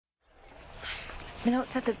The note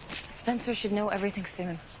said that Spencer should know everything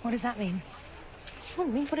soon. What does that mean? Well,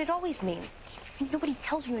 it means what it always means. Nobody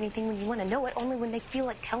tells you anything when you want to know it, only when they feel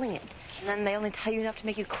like telling it. And then they only tell you enough to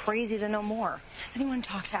make you crazy to know more. Has anyone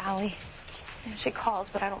talked to Allie? Yeah, she calls,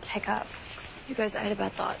 but I don't pick up. You guys, I had a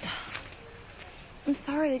bad thought. I'm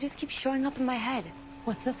sorry, they just keep showing up in my head.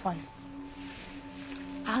 What's this one?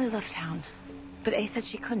 Allie left town, but A said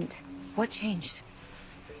she couldn't. What changed?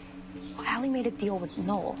 Well, Allie made a deal with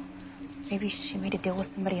Noel. Maybe she made a deal with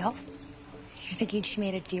somebody else? You're thinking she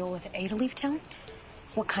made a deal with A to leave town?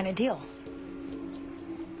 What kind of deal?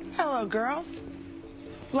 Hello, girls.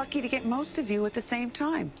 Lucky to get most of you at the same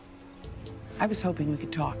time. I was hoping we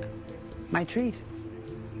could talk. My treat.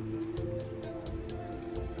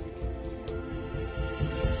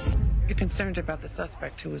 You're concerned about the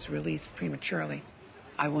suspect who was released prematurely.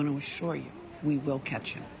 I want to assure you, we will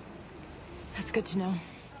catch him. That's good to know.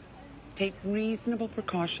 Take reasonable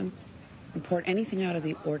precaution. Report anything out of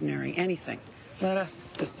the ordinary, anything. Let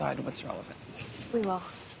us decide what's relevant. We will.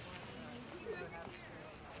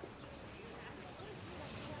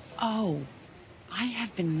 Oh, I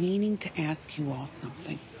have been meaning to ask you all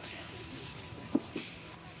something.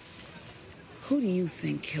 Who do you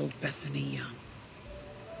think killed Bethany Young?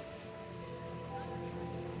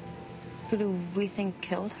 Who do we think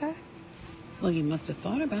killed her? Well, you must have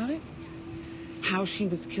thought about it. How she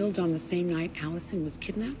was killed on the same night Allison was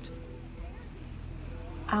kidnapped?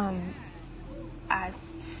 I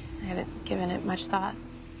haven't given it much thought.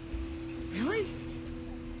 Really?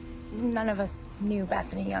 None of us knew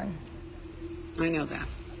Bethany Young. I know that.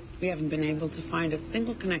 We haven't been able to find a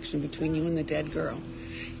single connection between you and the dead girl,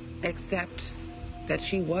 except that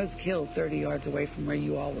she was killed 30 yards away from where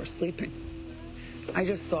you all were sleeping. I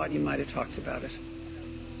just thought you might have talked about it.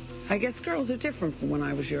 I guess girls are different from when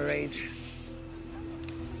I was your age.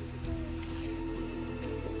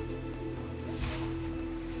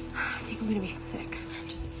 I think I'm gonna be sick.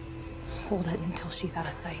 Just hold it until she's out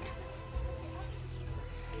of sight.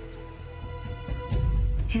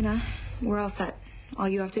 Hanna, we're all set. All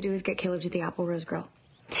you have to do is get Caleb to the Apple Rose Grill.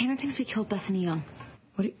 Tanner thinks we killed Bethany Young.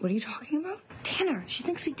 What are you talking about? Tanner, she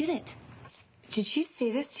thinks we did it. Did she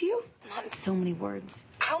say this to you? Not in so many words.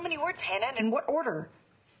 How many words, Hanna, and in what order?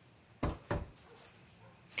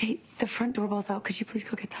 Hey, the front doorbell's out. Could you please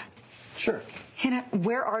go get that? Sure. Hanna,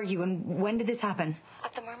 where are you and when did this happen?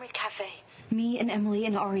 At the Mermaid Cafe. Me and Emily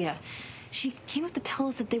and Aria. She came up to tell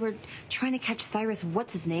us that they were trying to catch Cyrus,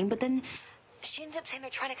 what's his name, but then she ended up saying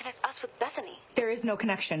they're trying to connect us with Bethany. There is no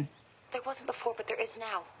connection. There wasn't before, but there is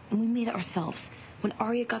now. And we made it ourselves. When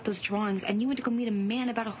Aria got those drawings, and you went to go meet a man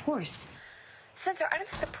about a horse. Spencer, I don't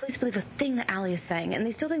think the police believe a thing that Allie is saying, and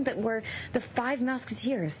they still think that we're the 5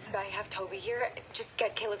 Musketeers. I have Toby here. Just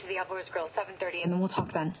get Caleb to the Apple Rose Grill, 7:30, and then we'll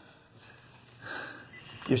talk then.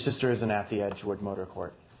 Your sister isn't at the Edgewood Motor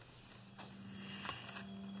Court.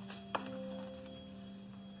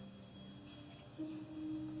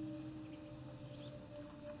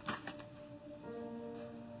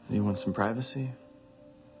 You want some privacy?